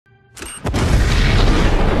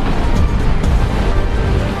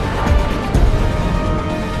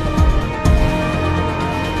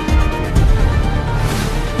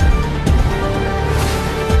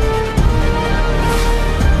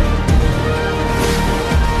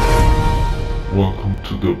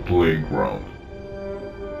to the playground.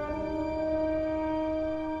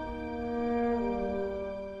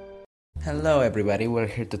 Hello everybody, we're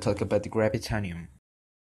here to talk about the Gravitonium.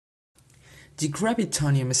 The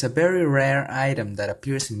Gravitonium is a very rare item that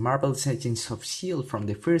appears in Marvel's Agents of S.H.I.E.L.D. from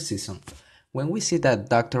the first season, when we see that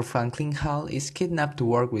Dr. Franklin Hall is kidnapped to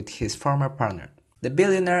work with his former partner, the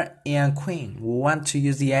billionaire Ian Quinn, who wants to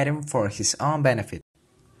use the item for his own benefit.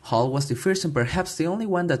 Hall was the first and perhaps the only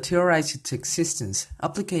one that theorized its existence,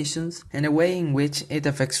 applications, and a way in which it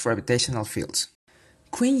affects gravitational fields.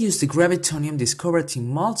 Quinn used the Gravitonium discovered in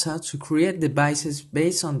Malta to create devices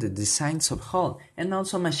based on the designs of Hall, and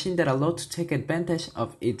also a machine that allowed to take advantage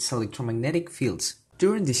of its electromagnetic fields.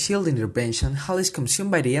 During the S.H.I.E.L.D. intervention, Hall is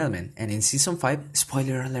consumed by the element, and in Season 5,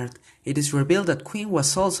 spoiler alert, it is revealed that Quinn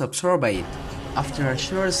was also absorbed by it. After a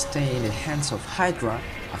short stay in the hands of Hydra,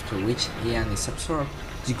 after which Ian is absorbed,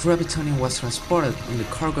 the Gravitonium was transported in the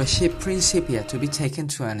cargo ship Principia to be taken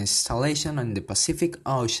to an installation in the Pacific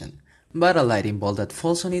Ocean. But a lightning bolt that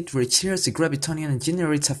falls on it reshapes the Gravitonium and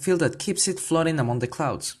generates a field that keeps it floating among the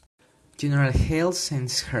clouds. General Hale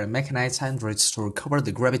sends her mechanized androids to recover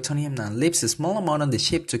the Gravitonium and leaves a small amount on the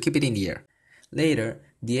ship to keep it in the air. Later,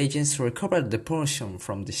 the agents recover the portion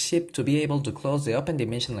from the ship to be able to close the open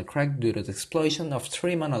dimensional crack due to the explosion of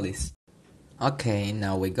 3 monoliths. Okay,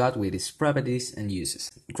 now we got with its properties and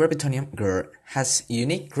uses. Gravitonium GR has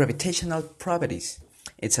unique gravitational properties.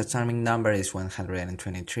 Its atomic number is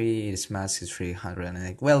 123, its mass is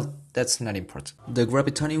 308. Well, that's not important. The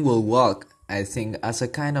Gravitonium will walk, I think, as a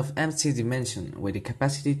kind of empty dimension with the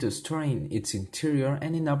capacity to store in its interior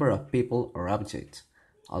any number of people or objects.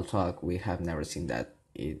 Although we have never seen that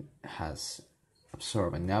it has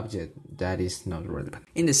absorbed an object, that is not relevant.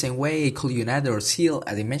 In the same way, it could unite or seal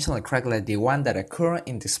a dimensional crack like the one that occurred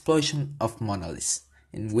in the explosion of monoliths,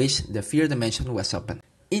 in which the third dimension was open.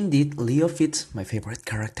 Indeed, Leo Fitz, my favorite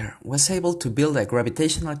character, was able to build a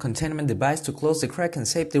gravitational containment device to close the crack and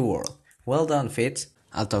save the world. Well done, Fitz.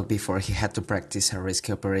 I'll talk before he had to practice a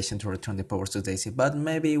risky operation to return the powers to Daisy, but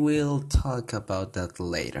maybe we'll talk about that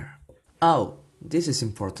later. Oh, this is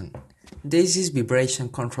important. Daisy's vibration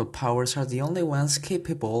control powers are the only ones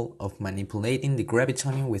capable of manipulating the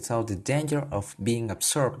Gravitonium without the danger of being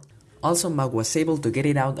absorbed. Also, Mag was able to get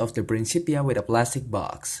it out of the Principia with a plastic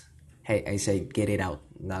box. Hey, I say get it out,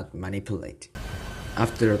 not manipulate.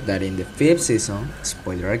 After that, in the 5th season,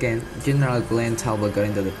 spoiler again, General Glenn Talbot got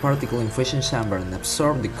into the particle infusion chamber and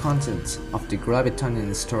absorbed the contents of the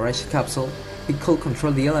Gravitonium storage capsule. He could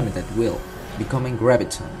control the element at will, becoming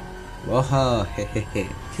Graviton. Whoa,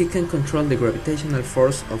 hehehe. He can control the gravitational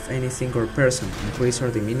force of any thing or person, increase or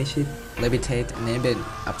diminish it, levitate, and even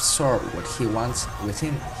absorb what he wants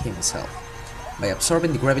within himself. By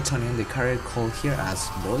absorbing the Gravitonium, the carrier could hear as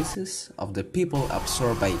voices of the people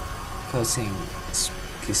absorbed by causing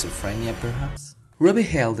schizophrenia perhaps. Ruby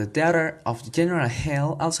Hale, the daughter of General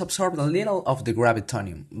Hale, also absorbed a little of the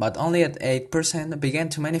Gravitonium, but only at 8% began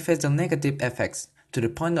to manifest the negative effects, to the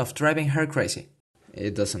point of driving her crazy.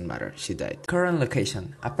 It doesn't matter, she died. Current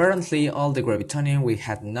location. Apparently all the Gravitonium we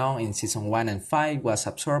had known in Season 1 and 5 was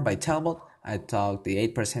absorbed by Talbot. I thought the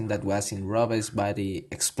 8% that was in Ruby's body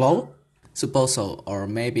exploded? Suppose so, or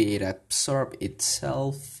maybe it absorbed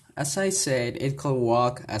itself. As I said, it could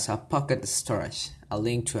walk as a pocket storage, a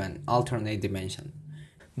link to an alternate dimension.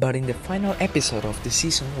 But in the final episode of the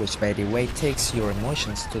season, which by the way takes your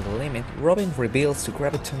emotions to the limit, Robin reveals to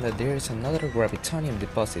Graviton that there is another Gravitonium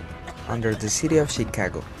deposit under the city of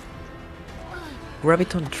Chicago.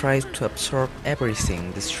 Graviton tries to absorb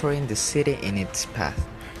everything, destroying the city in its path.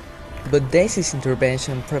 But Daisy's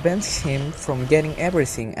intervention prevents him from getting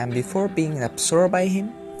everything, and before being absorbed by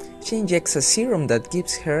him, she injects a serum that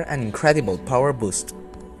gives her an incredible power boost.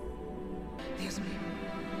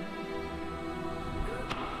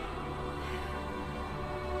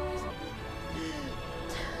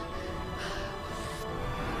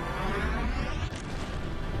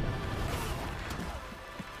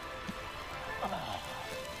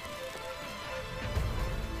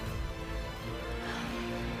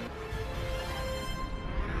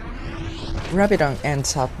 Graviton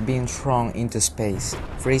ends up being thrown into space,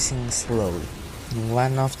 freezing slowly, in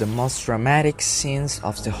one of the most dramatic scenes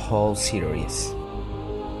of the whole series.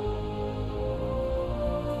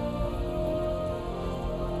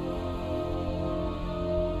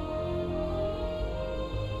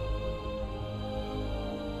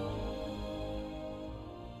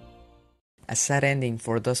 A sad ending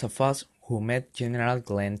for those of us who met General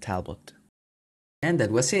Glenn Talbot. And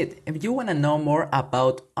that was it. If you wanna know more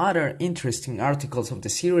about other interesting articles of the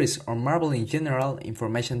series or Marvel in general,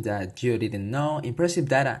 information that you didn't know, impressive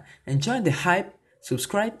data, and join the hype,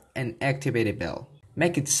 subscribe and activate the bell.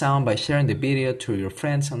 Make it sound by sharing the video to your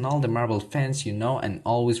friends and all the Marvel fans you know, and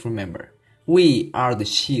always remember, we are the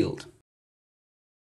Shield.